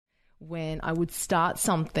when I would start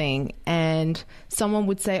something and someone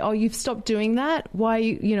would say, oh, you've stopped doing that. Why,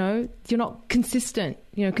 you're not consistent.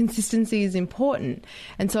 Consistency is important.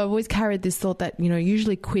 And so I've always carried this thought that,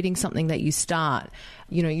 usually quitting something that you start,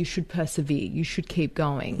 you should persevere. You should keep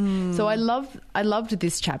going. So I loved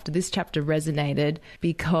this chapter. This chapter resonated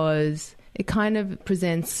because it kind of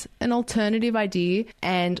presents an alternative idea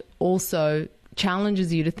and also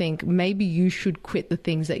challenges you to think maybe you should quit the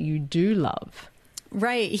things that you do love.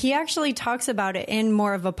 Right. He actually talks about it in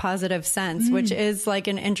more of a positive sense, which is like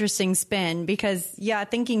an interesting spin because,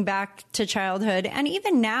 thinking back to childhood and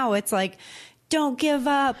even now it's like, don't give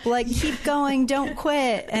up, like keep going, don't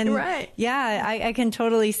quit. And right. I can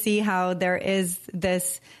totally see how there is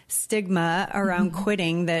this stigma around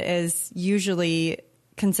quitting that is usually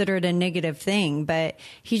considered a negative thing, but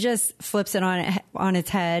he just flips it on its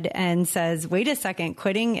head and says, wait a second,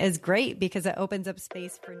 quitting is great because it opens up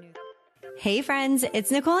space for new. Hey friends, it's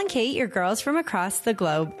Nicole and Kate, your girls from across the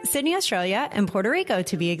globe, Sydney, Australia, and Puerto Rico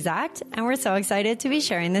to be exact, and we're so excited to be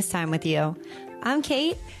sharing this time with you. I'm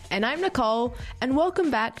Kate. And I'm Nicole, and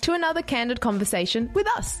welcome back to another candid conversation with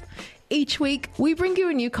us. Each week, we bring you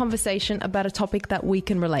a new conversation about a topic that we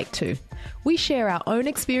can relate to. We share our own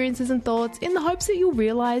experiences and thoughts in the hopes that you'll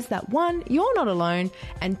realize that 1, you're not alone,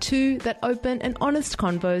 and 2, that open and honest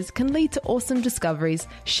convos can lead to awesome discoveries,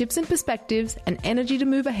 shifts in perspectives, and energy to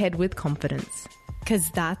move ahead with confidence.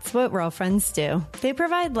 Because that's what real friends do. They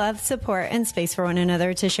provide love, support, and space for one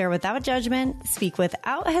another to share without judgment, speak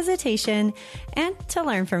without hesitation, and to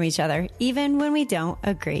learn from each other, even when we don't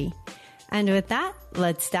agree. And with that,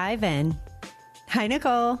 let's dive in. Hi,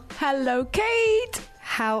 Nicole. Hello, Kate.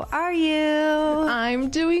 How are you? I'm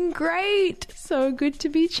doing great. So good to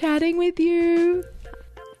be chatting with you.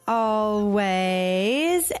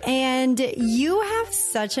 Always. And you have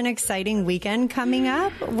such an exciting weekend coming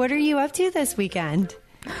up. What are you up to this weekend?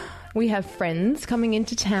 We have friends coming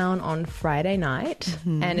into town on Friday night,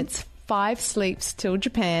 and it's 5 sleeps till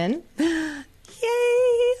Japan. Yay!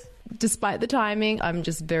 Despite the timing, I'm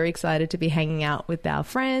just very excited to be hanging out with our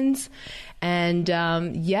friends. And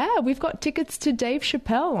we've got tickets to Dave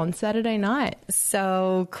Chappelle on Saturday night.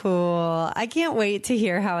 So cool. I can't wait to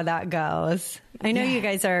hear how that goes. I know you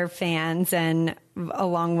guys are fans and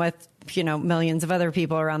along with, millions of other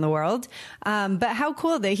people around the world. But how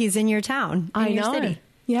cool that he's in your town, in your city.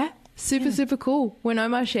 Yeah. Super cool. When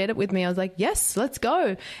Omar shared it with me, I was like, yes, let's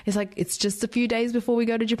go. It's like, it's just a few days before we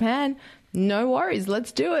go to Japan. No worries.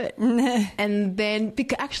 Let's do it. And then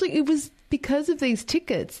actually it was because of these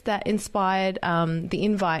tickets that inspired the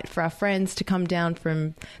invite for our friends to come down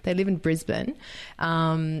they live in Brisbane,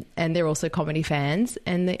 and they're also comedy fans.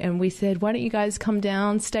 And we said, why don't you guys come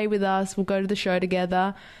down, stay with us, we'll go to the show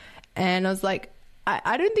together. And I was like,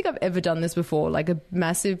 I don't think I've ever done this before, like a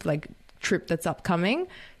massive trip that's upcoming,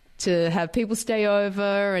 to have people stay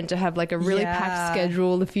over and to have a really packed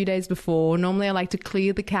schedule a few days before. Normally I like to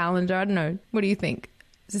clear the calendar. I don't know. What do you think?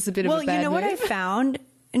 Is this a bit of a bad move? What I found?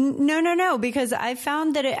 No, because I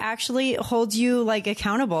found that it actually holds you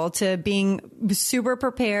accountable to being super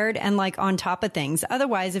prepared and on top of things.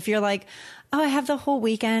 Otherwise, if you're I have the whole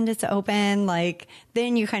weekend, it's open,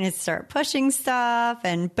 then you kind of start pushing stuff.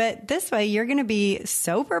 But this way you're going to be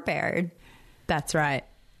so prepared. That's right.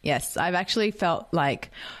 Yes, I've actually felt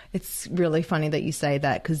it's really funny that you say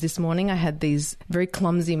that, because this morning I had these very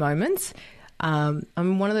clumsy moments. I'm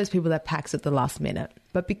one of those people that packs at the last minute.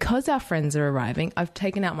 But because our friends are arriving, I've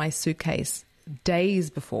taken out my suitcase days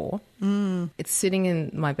before. It's sitting in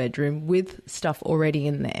my bedroom with stuff already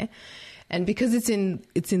in there. And because it's in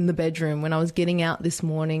the bedroom, when I was getting out this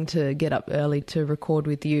morning to get up early to record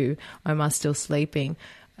with you, Omar's still sleeping,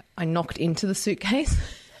 I knocked into the suitcase.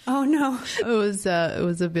 Oh no! It was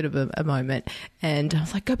a bit of a moment, and I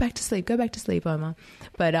was like, "Go back to sleep, Omar."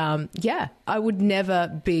 But I would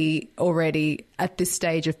never be already at this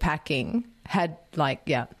stage of packing had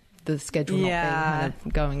the schedule not been kind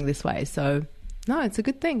of going this way. So no, it's a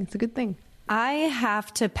good thing. It's a good thing. I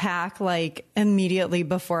have to pack immediately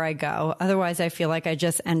before I go. Otherwise, I feel like I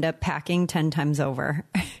just end up packing 10 times over.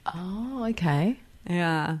 Oh, okay.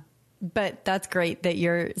 Yeah. But that's great that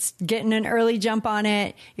you're getting an early jump on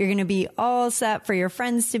it. You're going to be all set for your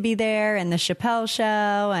friends to be there and the Chappelle show,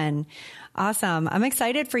 and awesome. I'm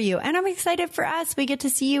excited for you, and I'm excited for us. We get to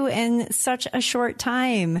see you in such a short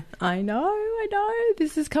time. I know.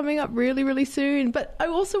 This is coming up really, really soon. But I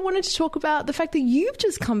also wanted to talk about the fact that you've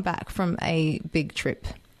just come back from a big trip.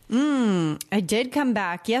 I did come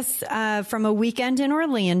back, yes, from a weekend in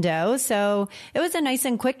Orlando. So it was a nice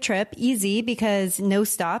and quick trip, easy because no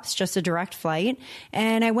stops, just a direct flight.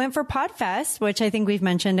 And I went for PodFest, which I think we've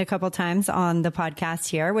mentioned a couple times on the podcast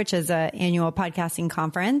here, which is an annual podcasting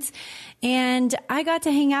conference. And I got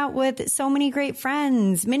to hang out with so many great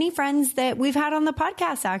friends, many friends that we've had on the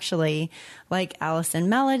podcast, actually, like Allison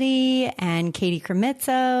Melody and Katie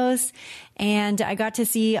Kremitzos. And I got to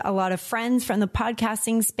see a lot of friends from the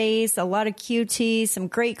podcasting space, a lot of QT, some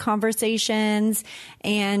great conversations.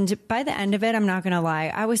 And by the end of it, I'm not going to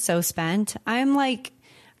lie, I was so spent. I'm like,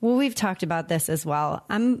 well, we've talked about this as well.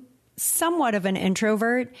 I'm somewhat of an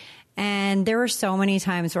introvert. And there were so many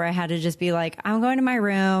times where I had to just be like, I'm going to my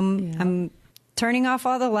room. Yeah. I'm turning off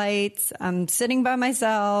all the lights. I'm sitting by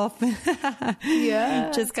myself. Yeah.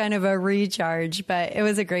 Just kind of a recharge, but it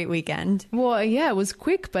was a great weekend. Well, yeah, it was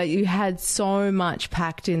quick, but you had so much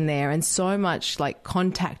packed in there and so much like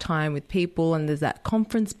contact time with people, and there's that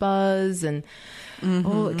conference buzz and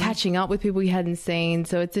catching up with people you hadn't seen.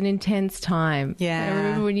 So it's an intense time. Yeah. I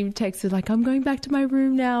remember when you texted like, I'm going back to my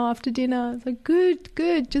room now after dinner. It's like,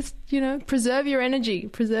 good. Just, preserve your energy.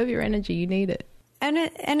 You need it.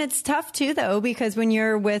 And it's tough too, though, because when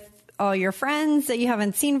you're with all your friends that you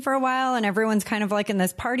haven't seen for a while and everyone's kind of like in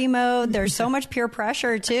this party mode, there's so much peer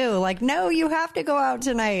pressure too. Like, no, you have to go out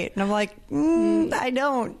tonight. And I'm like, I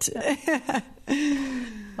don't.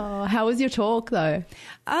 Oh, how was your talk though?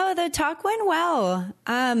 Oh, the talk went well.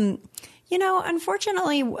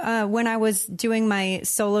 Unfortunately, when I was doing my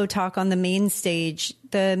solo talk on the main stage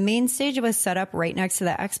was set up right next to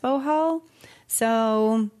the expo hall.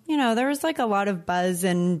 So, there was like a lot of buzz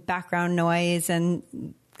and background noise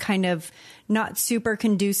and kind of not super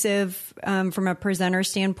conducive from a presenter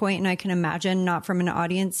standpoint. And I can imagine not from an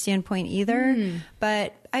audience standpoint either.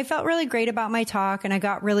 But I felt really great about my talk and I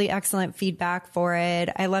got really excellent feedback for it.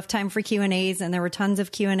 I left time for Q&As and there were tons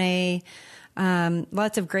of Q&A.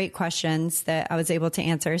 Lots of great questions that I was able to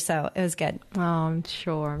answer. So it was good. Oh, I'm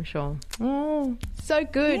sure. Oh, so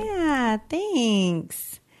good. Yeah,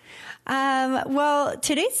 thanks. Well,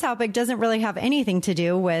 today's topic doesn't really have anything to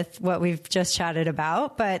do with what we've just chatted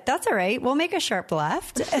about, but that's all right. We'll make a sharp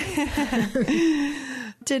left.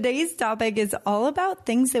 Today's topic is all about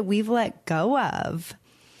things that we've let go of.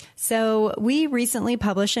 So we recently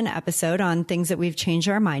published an episode on things that we've changed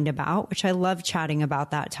our mind about, which I love chatting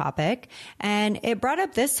about that topic. And it brought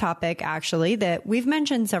up this topic actually that we've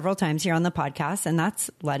mentioned several times here on the podcast, and that's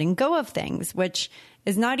letting go of things, which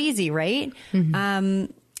is not easy, right?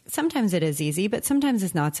 Sometimes it is easy, but sometimes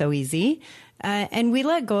it's not so easy. And we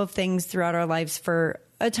let go of things throughout our lives for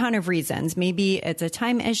a ton of reasons. Maybe it's a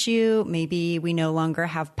time issue. Maybe we no longer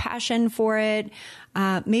have passion for it.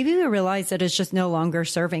 Maybe we realize that it's just no longer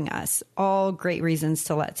serving us. All great reasons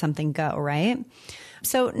to let something go, right?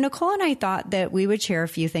 So Nicole and I thought that we would share a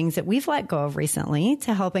few things that we've let go of recently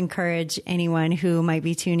to help encourage anyone who might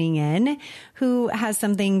be tuning in, who has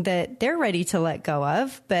something that they're ready to let go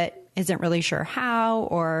of, but isn't really sure how,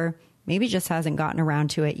 or maybe just hasn't gotten around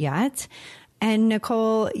to it yet. And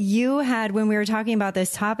Nicole, you had, when we were talking about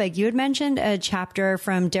this topic, you had mentioned a chapter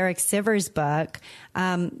from Derek Sivers' book.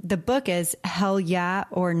 The book is Hell Yeah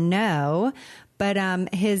or No, but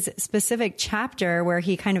his specific chapter where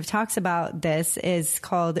he kind of talks about this is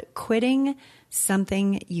called Quitting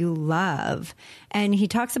Something You Love. And he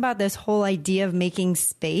talks about this whole idea of making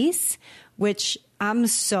space, which I'm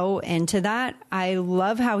so into that. I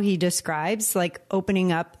love how he describes like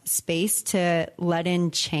opening up space to let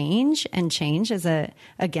in change, and change is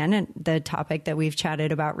again, the topic that we've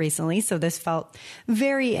chatted about recently. So this felt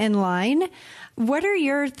very in line. What are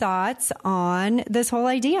your thoughts on this whole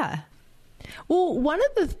idea? Well, one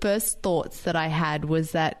of the first thoughts that I had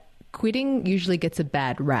was that quitting usually gets a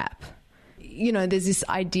bad rap. There's this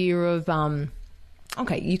idea of,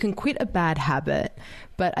 okay, you can quit a bad habit,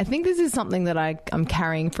 but I think this is something that I'm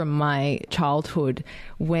carrying from my childhood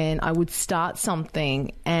when I would start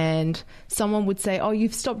something and someone would say, oh,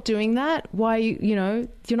 you've stopped doing that? Why, you're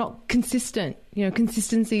not consistent.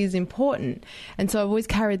 Consistency is important. And so I've always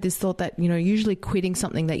carried this thought that, usually quitting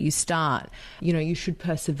something that you start, you should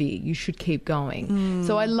persevere, you should keep going.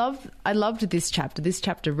 So I loved this chapter. This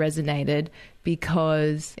chapter resonated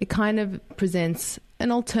because it kind of presents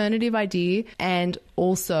an alternative idea and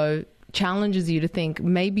also challenges you to think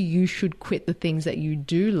maybe you should quit the things that you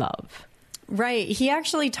do love. Right. He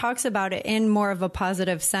actually talks about it in more of a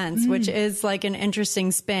positive sense, which is like an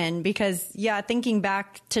interesting spin because, thinking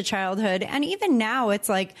back to childhood and even now it's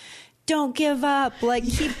like, don't give up, like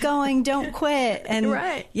keep going, don't quit. And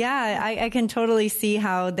right. I can totally see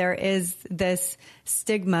how there is this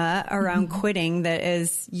stigma around quitting that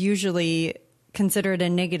is usually considered a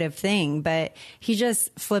negative thing, but he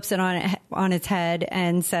just flips it on its head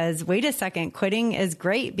and says, wait a second, quitting is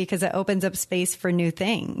great because it opens up space for new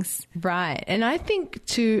things. Right. And I think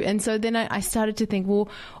too, and so then I started to think, well,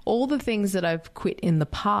 all the things that I've quit in the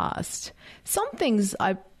past, some things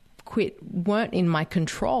I quit weren't in my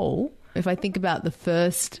control. If I think about the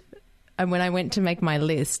first, and when I went to make my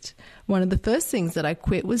list, one of the first things that I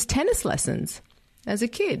quit was tennis lessons. As a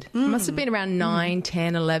kid. It must have been around 9,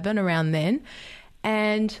 10, 11, around then.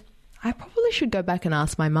 And I probably should go back and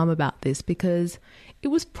ask my mum about this because it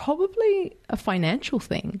was probably a financial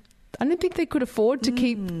thing. I don't think they could afford to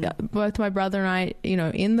keep both my brother and I,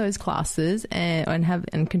 in those classes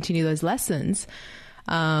and continue those lessons.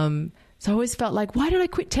 So I always felt like, why did I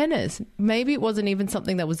quit tennis? Maybe it wasn't even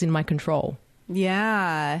something that was in my control.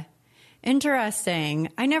 Yeah. Interesting.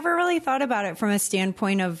 I never really thought about it from a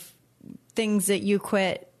standpoint of things that you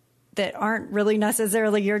quit that aren't really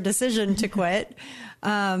necessarily your decision to quit.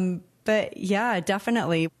 But yeah,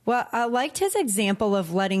 definitely. Well, I liked his example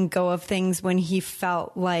of letting go of things when he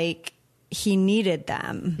felt like he needed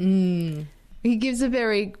them. He gives a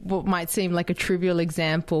very, what might seem like a trivial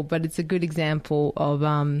example, but it's a good example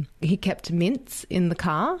of, he kept mints in the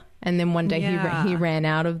car. And then one day he ran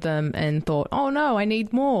out of them and thought, oh no, I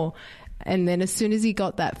need more. And then as soon as he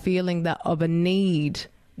got that feeling of a need,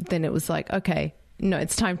 then it was like, okay, no,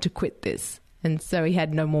 it's time to quit this. And so he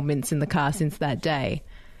had no more mints in the car since that day.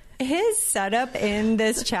 His setup in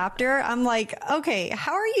this chapter, I'm like, okay,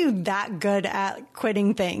 how are you that good at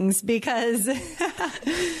quitting things? Because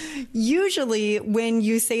usually when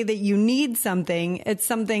you say that you need something, it's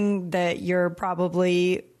something that you're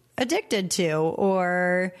probably addicted to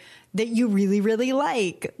or that you really, really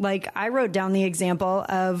like. Like I wrote down the example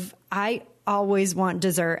of I always want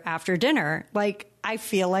dessert after dinner. Like I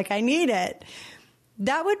feel like I need it.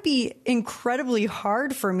 That would be incredibly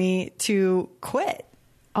hard for me to quit.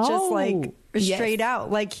 Just like straight out.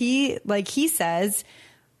 Like he says,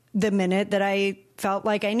 the minute that I felt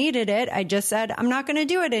like I needed it, I just said, I'm not going to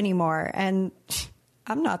do it anymore. And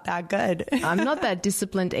I'm not that good. I'm not that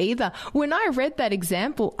disciplined either. When I read that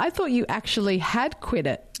example, I thought you actually had quit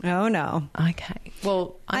it. Oh, no. Okay.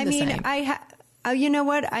 Well, I'm the same. You know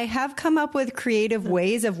what? I have come up with creative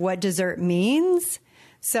ways of what dessert means.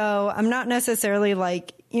 So I'm not necessarily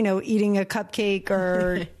like, eating a cupcake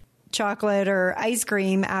or chocolate or ice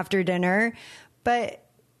cream after dinner, but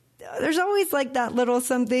there's always like that little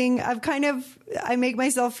something. I make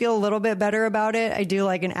myself feel a little bit better about it. I do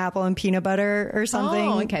like an apple and peanut butter or something,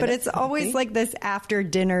 okay, but it's always like this after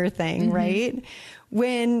dinner thing, right?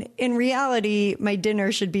 When in reality, my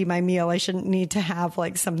dinner should be my meal. I shouldn't need to have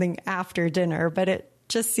like something after dinner, but it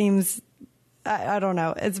just seems, I don't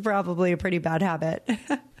know. It's probably a pretty bad habit.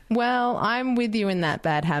 Well, I'm with you in that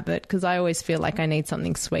bad habit because I always feel like I need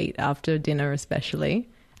something sweet after dinner, especially.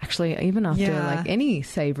 Actually, even after like any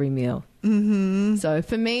savory meal. Mm-hmm. So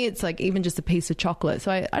for me, it's like even just a piece of chocolate.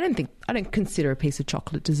 So I don't consider a piece of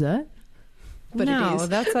chocolate dessert. But no,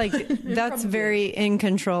 it is. that's very in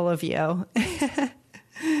control of you.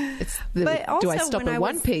 But also, do I stop at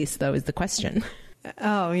one piece, though, is the question.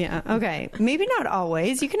 Oh, yeah. Okay. Maybe not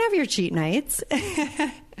always. You can have your cheat nights.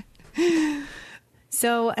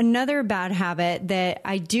 So another bad habit that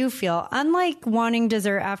I do feel, unlike wanting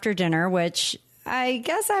dessert after dinner, which I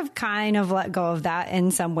guess I've kind of let go of that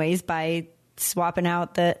in some ways by swapping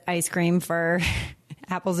out the ice cream for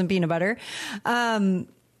apples and peanut butter.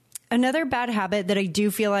 Another bad habit that I do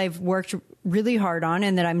feel I've worked really hard on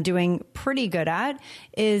and that I'm doing pretty good at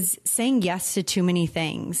is saying yes to too many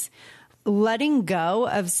things. Letting go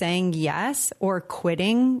of saying yes or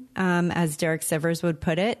quitting, as Derek Sivers would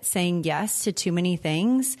put it, saying yes to too many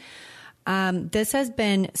things. This has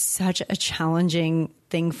been such a challenging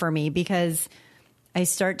thing for me because I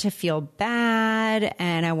start to feel bad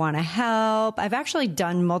and I want to help. I've actually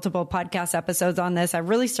done multiple podcast episodes on this. I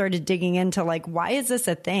really started digging into like, why is this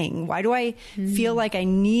a thing? Why do I feel like I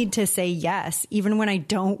need to say yes, even when I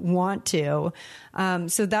don't want to?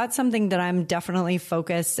 So that's something that I'm definitely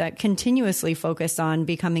continuously focused on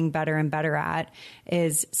becoming better and better at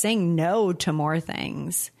is saying no to more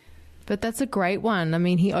things. But that's a great one. I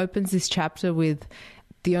mean, he opens this chapter with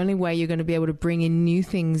the only way you're going to be able to bring in new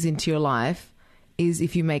things into your life is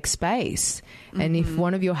if you make space. And if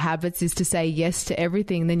one of your habits is to say yes to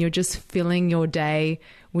everything, then you're just filling your day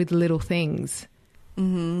with little things.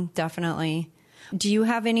 Definitely. Do you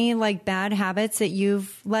have any like bad habits that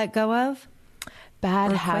you've let go of?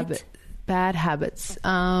 Bad habits.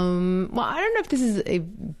 Well, I don't know if this is a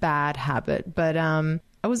bad habit, but I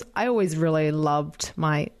always really loved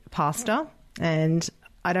my pasta, and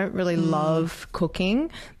I don't really love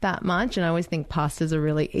cooking that much, and I always think pasta's a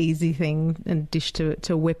really easy thing and dish to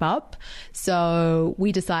whip up. So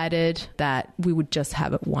we decided that we would just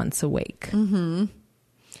have it once a week. Mm-hmm.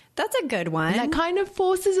 That's a good one. And that kind of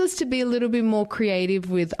forces us to be a little bit more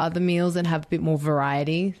creative with other meals and have a bit more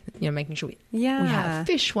variety, you know, making sure we have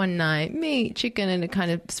fish one night, meat, chicken, and it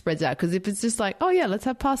kind of spreads out. Because if it's just like, oh yeah, let's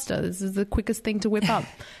have pasta, this is the quickest thing to whip up,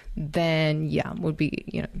 then yeah, we'll be,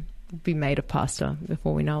 you know, be made of pasta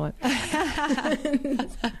before we know it.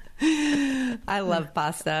 I love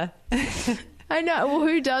pasta. I know. Well,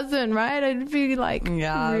 who doesn't, right? I'd be like,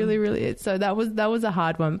 really, really. So that was a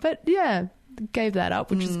hard one, but yeah, gave that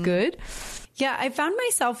up, which is good. Yeah, I found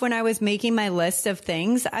myself when I was making my list of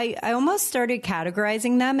things, I almost started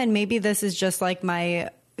categorizing them, and maybe this is just like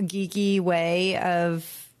my geeky way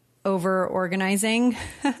of over organizing.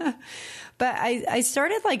 But I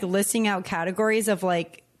started like listing out categories of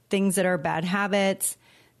like things that are bad habits,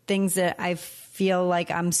 things that I feel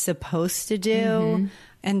like I'm supposed to do. Mm-hmm.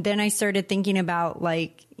 And then I started thinking about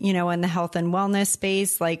like, you know, in the health and wellness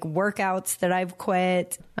space, like workouts that I've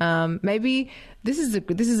quit. Maybe this is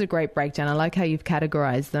a great breakdown. I like how you've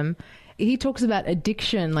categorized them. He talks about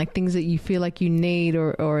addiction, like things that you feel like you need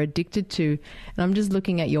or addicted to. And I'm just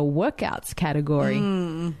looking at your workouts category.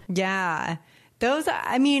 Yeah. Those,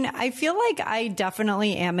 I mean, I feel like I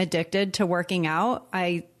definitely am addicted to working out.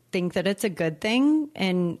 I think that it's a good thing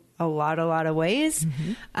in a lot of ways.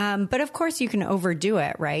 Mm-hmm. But of course you can overdo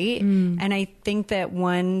it, right? And I think that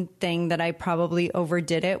one thing that I probably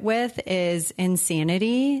overdid it with is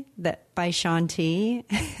Insanity by Shaun T.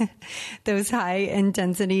 Those high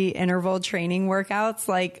intensity interval training workouts.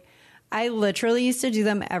 Like I literally used to do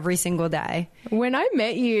them every single day. When I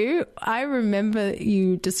met you, I remember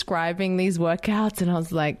you describing these workouts and I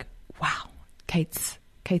was like, wow, Kate's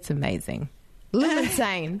amazing. A little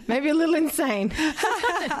insane. Maybe a little insane.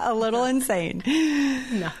 A little insane.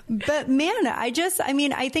 No. But man, I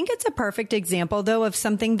think it's a perfect example though of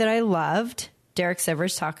something that I loved. Derek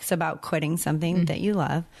Sivers talks about quitting something that you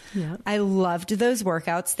love. Yeah. I loved those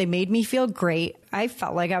workouts. They made me feel great. I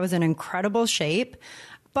felt like I was in incredible shape.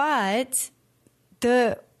 But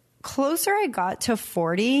the closer I got to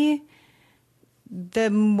 40, the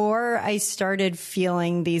more I started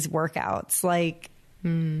feeling these workouts. Like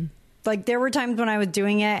there were times when I was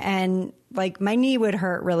doing it and like my knee would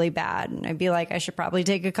hurt really bad. And I'd be like, I should probably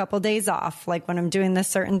take a couple days off. Like when I'm doing this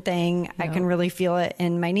certain thing, I can really feel it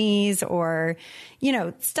in my knees or, you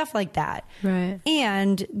know, stuff like that. Right.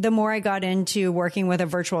 And the more I got into working with a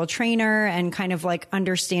virtual trainer and kind of like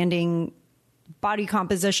understanding body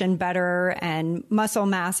composition better and muscle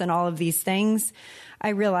mass and all of these things, I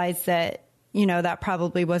realized that, you know, that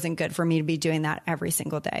probably wasn't good for me to be doing that every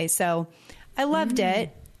single day. So I loved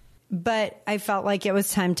it. But I felt like it was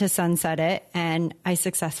time to sunset it, and I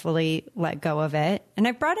successfully let go of it. And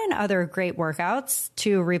I brought in other great workouts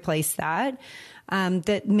to replace that,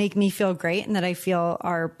 that make me feel great and that I feel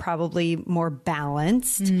are probably more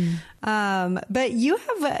balanced. But you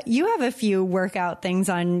have a few workout things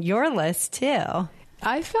on your list too.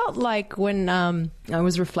 I felt like when I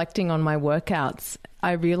was reflecting on my workouts,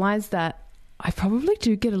 I realized that I probably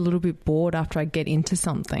do get a little bit bored after I get into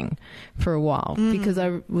something for a while because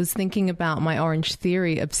I was thinking about my Orange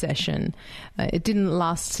Theory obsession. It didn't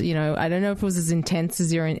last, you know, I don't know if it was as intense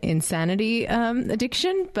as your Insanity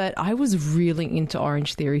addiction, but I was really into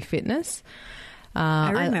Orange Theory fitness.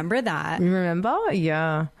 I remember that. Remember?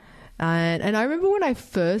 Yeah. And I remember when I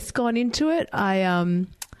first got into it, I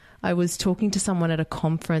was talking to someone at a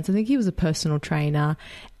conference. I think he was a personal trainer,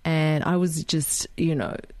 and I was just, you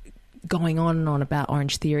know, going on and on about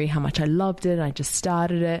Orange Theory, how much I loved it. I just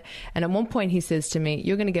started it. And at one point he says to me,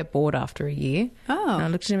 you're going to get bored after a year. Oh. And I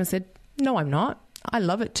looked at him and said, no, I'm not. I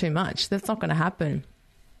love it too much. That's not going to happen.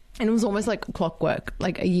 And it was almost like clockwork.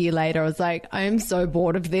 Like a year later, I was like, I am so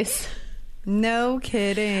bored of this. No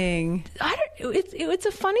kidding. It's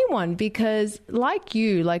a funny one because like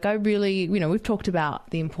you, like I really, you know, we've talked about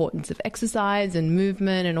the importance of exercise and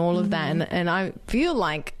movement and all of that. And I feel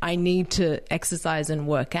like I need to exercise and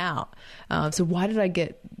work out. So why did I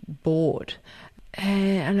get bored?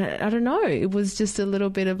 And I don't know. It was just a little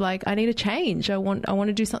bit of like, I need a change. I want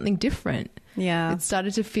to do something different. Yeah. It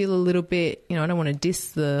started to feel a little bit, you know, I don't want to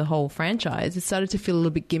diss the whole franchise. It started to feel a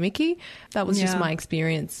little bit gimmicky. That was just my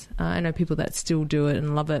experience. I know people that still do it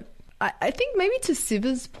and love it. I think maybe to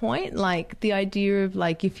Siva's point, like the idea of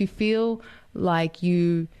like, if you feel like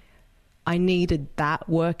I needed that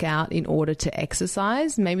workout in order to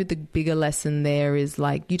exercise, maybe the bigger lesson there is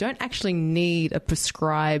like, you don't actually need a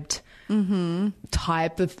prescribed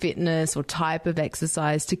type of fitness or type of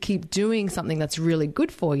exercise to keep doing something that's really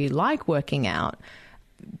good for you, like working out.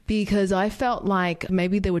 because I felt like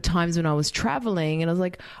maybe there were times when I was traveling and I was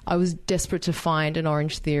like, I was desperate to find an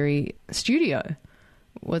Orange Theory studio.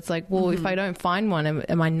 Well, it's like, well, if I don't find one,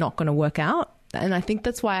 am I not going to work out? And I think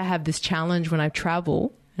that's why I have this challenge when I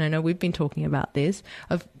travel. And I know we've been talking about this,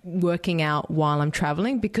 of working out while I'm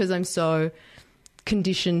traveling, because I'm so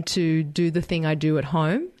conditioned to do the thing I do at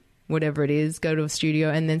home, whatever it is, go to a studio.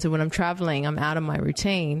 And then so when I'm traveling, I'm out of my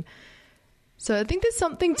routine. So I think there's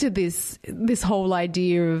something to this whole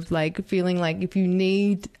idea of like feeling like if you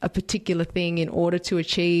need a particular thing in order to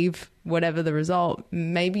achieve whatever the result,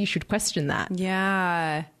 maybe you should question that.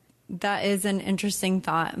 Yeah, that is an interesting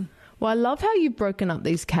thought. Well, I love how you've broken up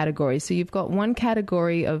these categories. So you've got one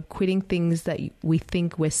category of quitting things that we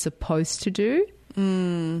think we're supposed to do.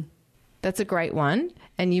 That's a great one.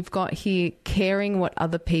 And you've got here caring what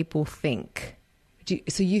other people think.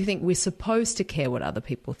 So you think we're supposed to care what other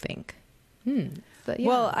people think? But,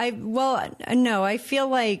 yeah. No, I feel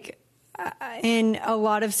like in a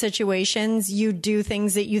lot of situations, you do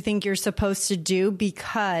things that you think you're supposed to do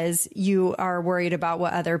because you are worried about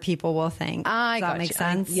what other people will think. Does that make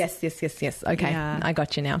sense? Yes. Okay. Yeah. I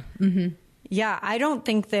got you now. Mm-hmm. Yeah, I don't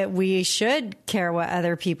think that we should care what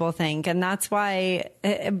other people think. And that's why,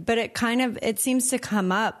 but it seems to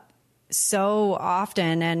come up so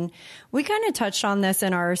often. And we kind of touched on this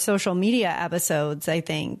in our social media episodes, I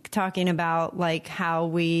think, talking about like how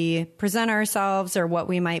we present ourselves or what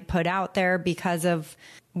we might put out there because of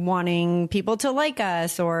wanting people to like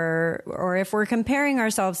us, or if we're comparing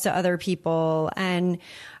ourselves to other people. And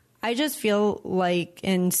I just feel like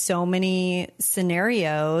in so many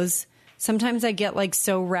scenarios, sometimes I get like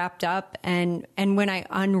so wrapped up, and when I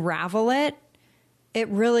unravel it, it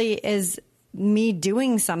really is me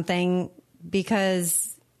doing something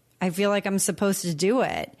because I feel like I'm supposed to do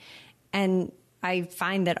it. And I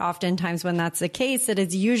find that oftentimes when that's the case, it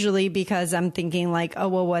is usually because I'm thinking like, oh,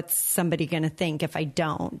 well, what's somebody going to think if I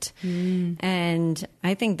don't? And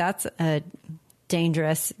I think that's a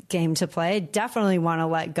dangerous game to play. I definitely want to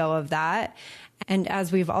let go of that. And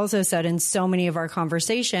as we've also said in so many of our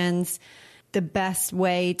conversations, the best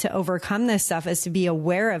way to overcome this stuff is to be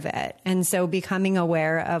aware of it. And so becoming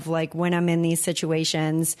aware of like when I'm in these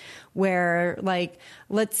situations where like,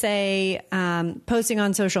 let's say, posting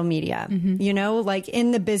on social media, you know, like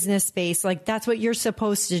in the business space, like that's what you're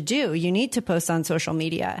supposed to do. You need to post on social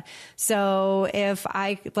media. So if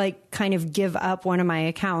I like kind of give up one of my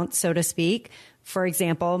accounts, so to speak, for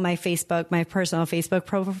example, my personal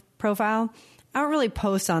Facebook profile, I don't really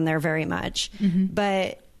post on there very much,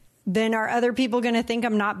 but then are other people going to think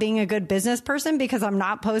I'm not being a good business person because I'm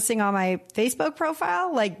not posting on my Facebook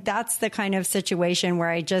profile? Like that's the kind of situation where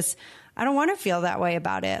I don't want to feel that way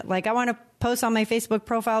about it. Like I want to post on my Facebook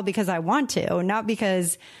profile because I want to, not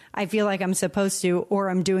because I feel like I'm supposed to,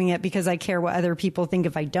 or I'm doing it because I care what other people think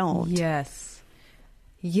if I don't. Yes.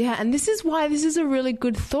 Yeah. And this is why this is a really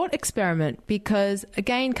good thought experiment, because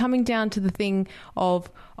again, coming down to the thing of,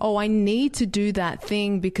 oh, I need to do that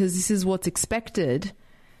thing because this is what's expected.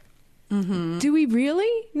 Do we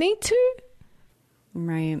really need to?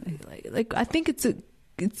 Right. Like I think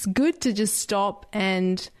it's good to just stop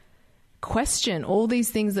and question all these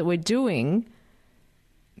things that we're doing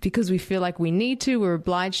because we feel like we need to, we're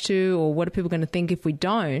obliged to, or what are people going to think if we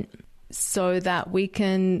don't, so that we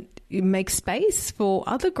can make space for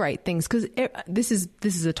other great things. Because this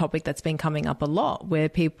is a topic that's been coming up a lot, where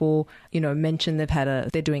people, you know, mention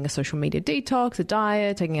they're doing a social media detox, a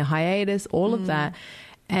diet, taking a hiatus, all of that.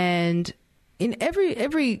 And in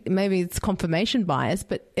every maybe it's confirmation bias,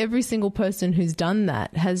 but every single person who's done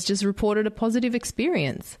that has just reported a positive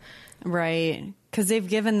experience. Right. Because they've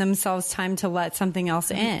given themselves time to let something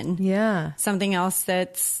else in. Yeah. Something else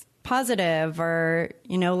that's positive or,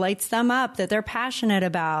 you know, lights them up, that they're passionate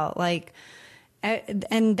about. Like,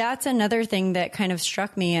 and that's another thing that kind of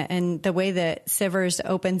struck me, and the way that Sivers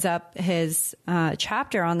opens up his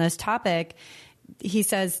chapter on this topic. He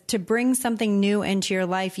says, to bring something new into your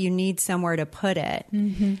life, you need somewhere to put it.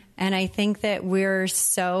 And I think that we're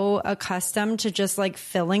so accustomed to just like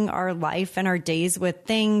filling our life and our days with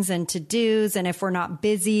things and to-dos. And if we're not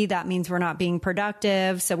busy, that means we're not being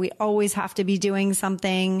productive. So we always have to be doing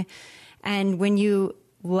something. And when you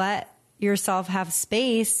let yourself have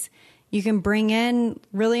space, you can bring in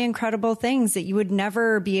really incredible things that you would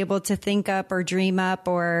never be able to think up or dream up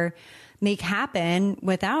or make happen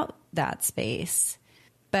without that space.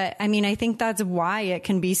 But I mean, I think that's why it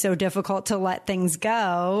can be so difficult to let things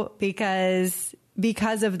go, because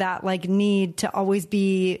of that like need to always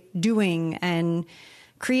be doing and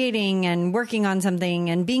creating and working on something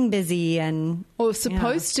and being busy and or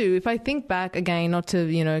supposed to. If I think back again, not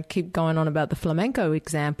to, keep going on about the flamenco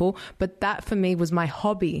example, but that for me was my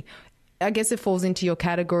hobby. I guess it falls into your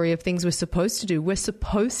category of things we're supposed to do. We're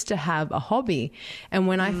supposed to have a hobby. And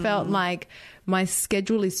when I felt like my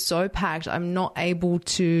schedule is so packed, I'm not able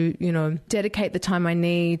to, dedicate the time I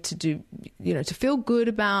need to do, to feel good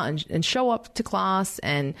about and show up to class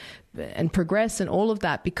and progress and all of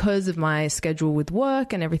that because of my schedule with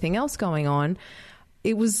work and everything else going on.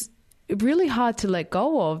 It was really hard to let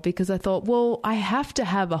go of because I thought, well, I have to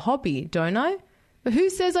have a hobby, don't I? But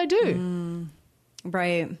who says I do?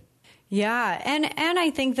 Right. Yeah. And I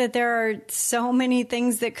think that there are so many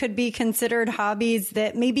things that could be considered hobbies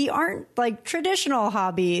that maybe aren't like traditional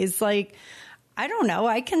hobbies. Like, I don't know.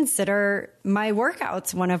 I consider my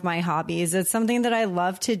workouts one of my hobbies. It's something that I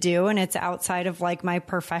love to do, and it's outside of like my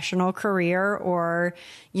professional career or,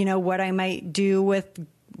 what I might do with,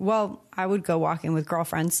 well, I would go walking with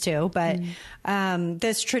girlfriends too, but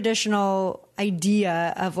this traditional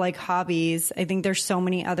idea of like hobbies, I think there's so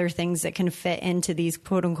many other things that can fit into these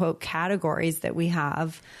quote unquote categories that we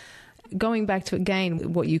have. Going back to,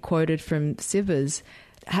 again, what you quoted from Sivers,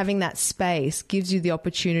 having that space gives you the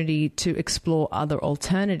opportunity to explore other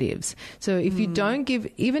alternatives. So if you don't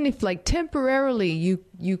even if like temporarily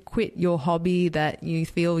you quit your hobby that you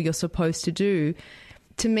feel you're supposed to do,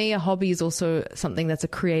 to me, a hobby is also something that's a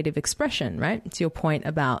creative expression, right? It's your point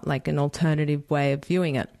about like an alternative way of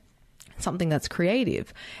viewing it, something that's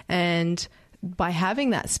creative. And by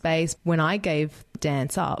having that space, when I gave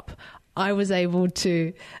dance up, I was able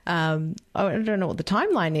to, I don't know what the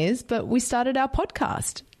timeline is, but we started our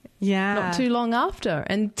podcast. Yeah. Not too long after.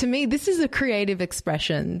 And to me, this is a creative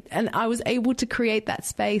expression. And I was able to create that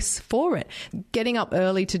space for it. Getting up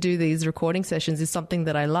early to do these recording sessions is something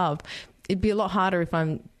that I love. It'd be a lot harder if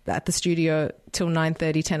I'm at the studio till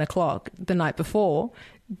 9:30, 10 o'clock the night before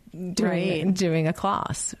doing a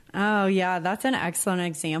class. Oh, yeah. That's an excellent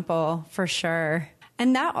example for sure.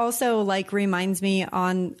 And that also like reminds me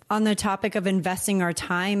on the topic of investing our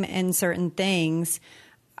time in certain things.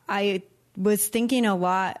 I was thinking a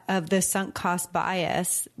lot of the sunk cost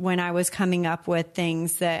bias when I was coming up with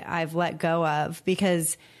things that I've let go of,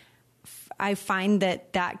 because I find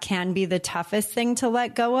that can be the toughest thing to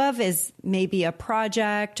let go of, is maybe a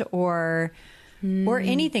project or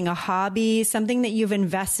anything, a hobby, something that you've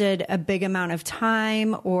invested a big amount of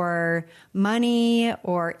time or money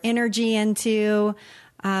or energy into,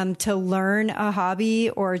 to learn a hobby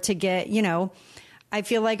or to get, I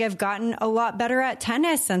feel like I've gotten a lot better at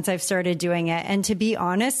tennis since I've started doing it. And to be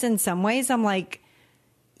honest, in some ways, I'm like,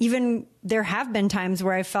 even there have been times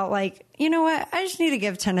where I felt like, you know what, I just need to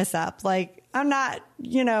give tennis up. Like, I'm not,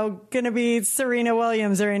 going to be Serena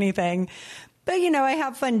Williams or anything, but, I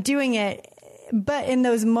have fun doing it. But in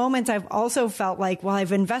those moments, I've also felt like, well,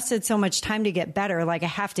 I've invested so much time to get better. Like, I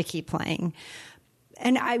have to keep playing.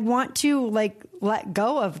 And I want to like let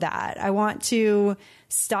go of that. I want to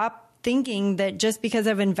stop thinking that just because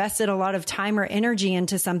I've invested a lot of time or energy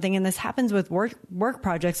into something, and this happens with work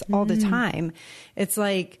projects all the time. It's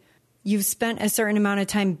like you've spent a certain amount of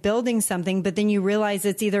time building something, but then you realize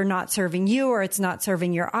it's either not serving you or it's not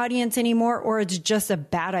serving your audience anymore, or it's just a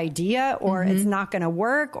bad idea, or it's not going to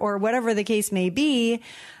work, or whatever the case may be.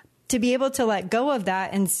 To be able to let go of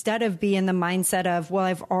that instead of be in the mindset of, well,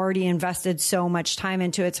 I've already invested so much time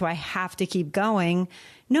into it, so I have to keep going.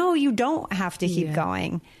 No, you don't have to keep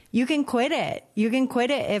going. You can quit it. You can quit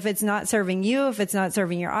it if it's not serving you, if it's not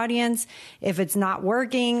serving your audience, if it's not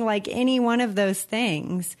working, like any one of those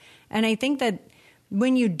things. And I think that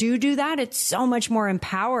when you do that, it's so much more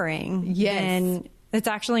empowering. Yes. And it's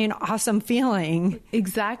actually an awesome feeling.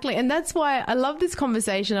 Exactly. And that's why I love this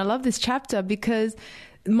conversation. I love this chapter, because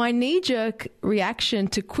my knee-jerk reaction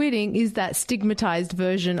to quitting is that stigmatized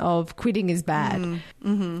version of quitting is bad.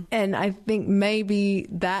 And I think maybe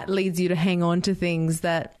that leads you to hang on to things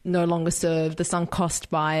that no longer serve, the sunk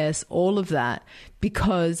cost bias, all of that,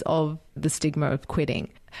 because of the stigma of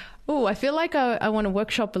quitting. Oh, I feel like I want to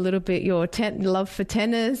workshop a little bit your love for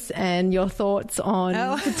tennis and your thoughts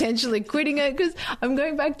on potentially quitting it, because I'm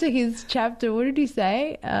going back to his chapter. What did he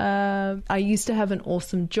say? I used to have an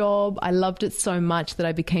awesome job. I loved it so much that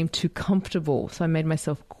I became too comfortable, so I made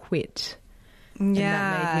myself quit. And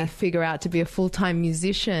that made me figure out to be a full-time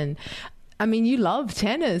musician. I mean, you love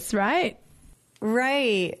tennis, right?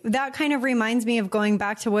 Right. That kind of reminds me of going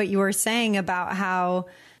back to what you were saying about how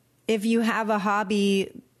if you have a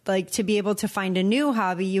hobby, like to be able to find a new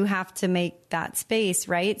hobby, you have to make that space,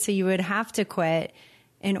 right? So you would have to quit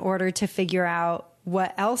in order to figure out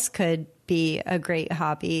what else could be a great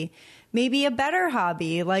hobby. maybe a better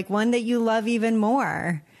hobby, like one that you love even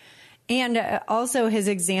more. And also his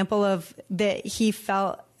example of that he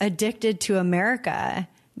felt addicted to America,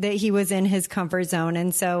 that he was in his comfort zone.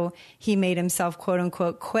 And so he made himself, quote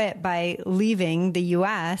unquote, quit by leaving the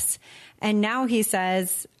US. And now he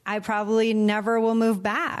says, I probably never will move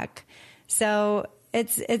back. So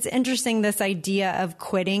it's interesting, this idea of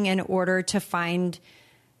quitting in order to find,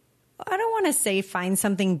 I don't want to say find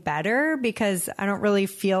something better, because I don't really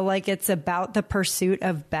feel like it's about the pursuit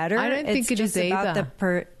of better. I don't think it is either.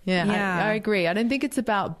 I agree. I don't think it's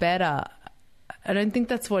about better. I don't think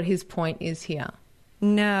that's what his point is here.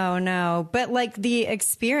 No. But like the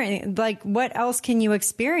experience, like what else can you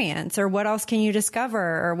experience, or what else can you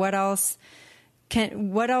discover, or what else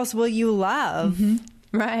will you love?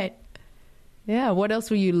 Mm-hmm. Right. Yeah. What else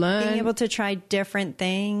will you learn? Being able to try different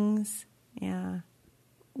things. Yeah.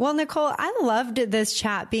 Well, Nicole, I loved this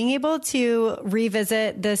chat, being able to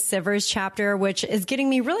revisit the Sivers chapter, which is getting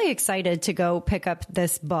me really excited to go pick up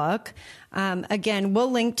this book. Again, we'll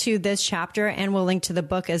link to this chapter and we'll link to the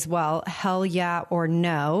book as well. Hell Yeah or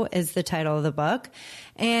No is the title of the book.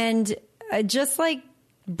 And just like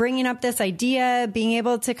bringing up this idea, being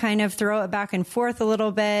able to kind of throw it back and forth a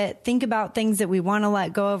little bit, think about things that we want to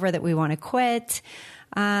let go of or that we want to quit.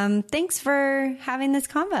 Thanks for having this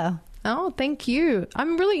convo. Oh, thank you.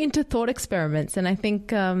 I'm really into thought experiments, and I think,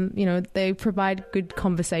 they provide good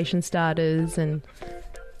conversation starters and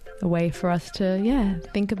a way for us to,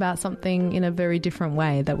 think about something in a very different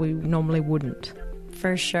way that we normally wouldn't.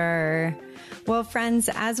 For sure. Well, friends,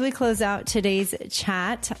 as we close out today's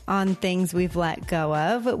chat on things we've let go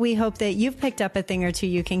of, we hope that you've picked up a thing or two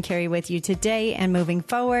you can carry with you today and moving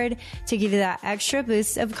forward to give you that extra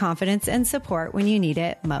boost of confidence and support when you need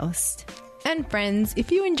it most. And friends,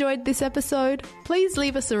 if you enjoyed this episode, please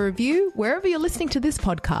leave us a review wherever you're listening to this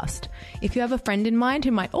podcast. If you have a friend in mind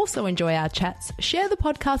who might also enjoy our chats, share the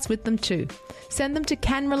podcast with them too. Send them to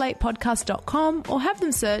canrelatepodcast.com or have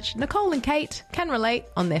them search Nicole and Kate Can Relate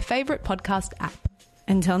on their favourite podcast app.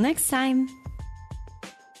 Until next time.